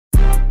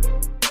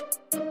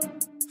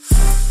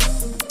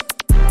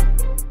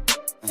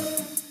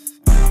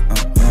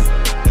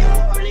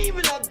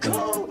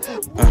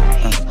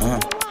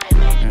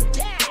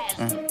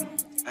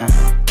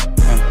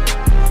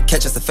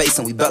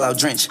and we bell out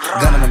drenched.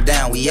 Gunning him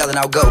down, we yelling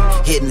out go.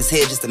 Hitting his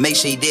head just to make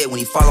sure he dead. When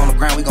he fall on the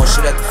ground, we gon'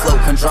 shoot at the floor.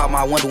 Couldn't drop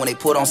my window when they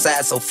put on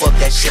side, so fuck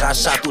that shit, I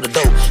shot through the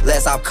door.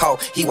 Last I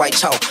caught, he white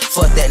chalk.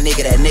 Fuck that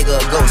nigga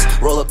a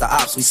ghost. Roll up the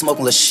ops, we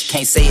smoking the shh.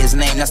 Can't say his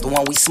name, that's the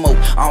one we smoke.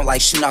 I don't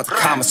like shooting out the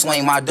comma,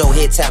 swing my dough,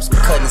 head taps, we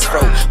cutting his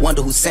throat.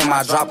 Wonder who sent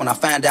my drop when I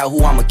find out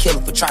who I'ma kill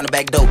for trying to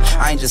back dope.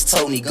 I ain't just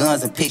told any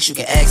guns and pics, you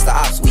can ask the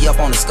ops, we up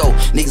on the scope.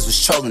 Niggas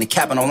was trolling and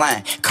capping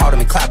online, caught him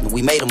and clapped him,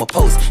 we made him a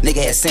post.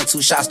 Nigga had sent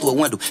 2 shots through a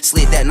window,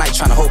 slid that night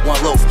trying to hope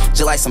one loaf.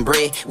 Just like some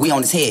bread, we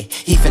on his head,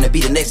 he finna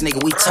be the next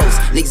nigga we toast.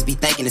 Niggas be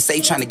thinking to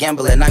say trying to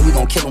gamble at night, we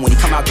gon' kill him when he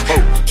come out the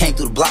boat. Came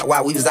through the block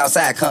while we was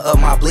outside, cut up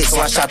my blick, so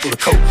I shot through the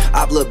coat.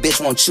 Op little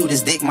bitch won't chew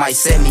this dick, might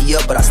set me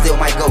up, but I still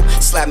might go.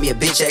 Slap me a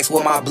bitch ass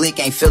with my blick,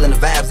 ain't feeling the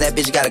vibes, that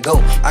bitch gotta go.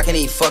 I can't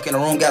even fuck in the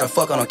room, gotta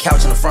fuck on a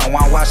couch in the front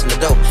while I'm watching the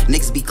dope.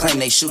 Niggas be claiming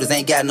they shooters,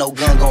 ain't got no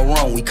gun gon'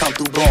 run. We come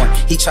through blowing,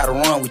 he try to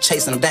run, we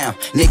chasing him down.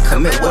 Nigga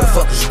commit, where the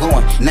fuck was you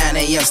going? 9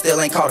 a.m. still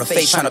ain't caught a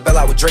face, tryna bell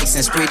out with Drake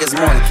since 3 this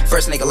morning.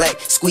 First nigga lack,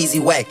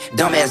 squeezy whack,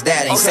 dumbass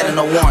dad ain't sending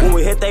no warning. When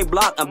we hit they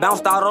block and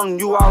bounced out on them,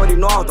 you already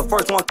know I was the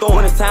first one throwing.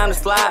 When it's time to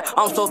slide,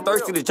 I'm so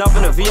thirsty to jump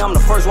in the V, I'm the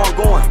first one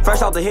going.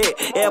 Fresh out the hit,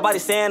 everybody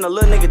saying the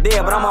little nigga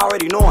dead, but I'm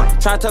already knowing.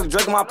 Trying to tuck a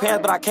drink in my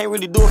pants, but I can't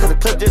really do it cause the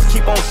clip just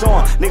keep on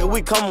showing. Nigga,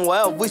 we coming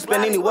wherever, we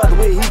spend any weather,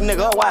 we heat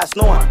nigga up while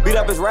snoring. Beat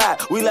up his ride,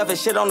 we left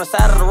his shit on the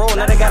side of the road,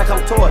 now they gotta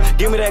come toward.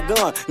 Give me that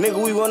gun,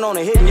 nigga, we went on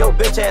and hit and your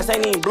bitch ass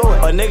ain't even blow it.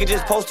 A nigga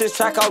just post his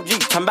track off G,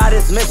 come by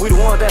this mix, we the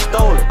ones that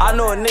stole it. I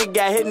know a nigga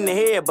got hit in the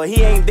head, but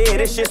he ain't dead,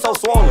 this shit so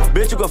swollen.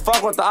 Bitch, you can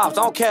fuck with the ops,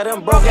 I don't care,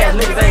 them broke ass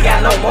niggas ain't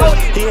got no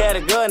motion. He had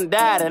a gun and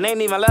died, and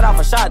ain't even let off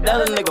a shot, that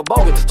little nigga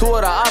bogus. 2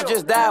 of the ops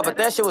just died, but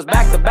that shit was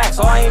back to back,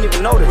 so I ain't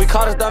even noticed. We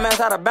caught his dumb ass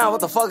out of bounds,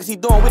 what the fuck is he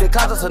doing? We the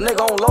cops, us a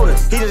nigga on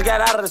Lotus. He just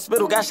got out of the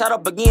spittle, got shot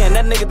up again,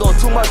 that nigga doing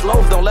too much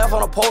loads, don't left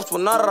on a post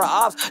with none of the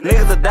ops.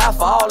 Niggas to die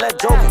for all that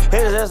joking.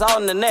 Hit his ass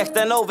out in the neck,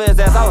 stand over his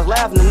ass, I was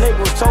laughing, the nigga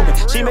was choking.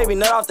 She made me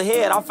nut off the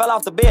head, I fell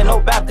off the bed, no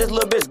bap, this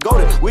little bitch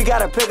goated. We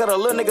got a pic of the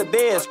little nigga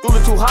dead, screwed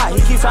it too hot,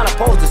 he keep trying to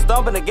post it,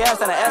 stumping the gas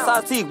and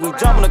the SIT, we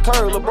jumping the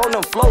curb, little bro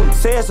them floating.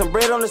 Said some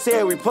bread on his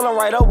head, we pulling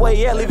right up, where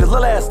yeah, leave his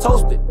little ass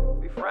toasted.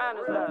 We frying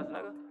his ass,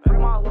 nigga, free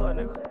my hood,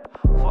 nigga.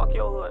 Fuck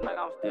your hood, nigga,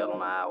 I'm still on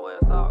the highway,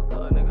 it's all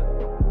good, nigga.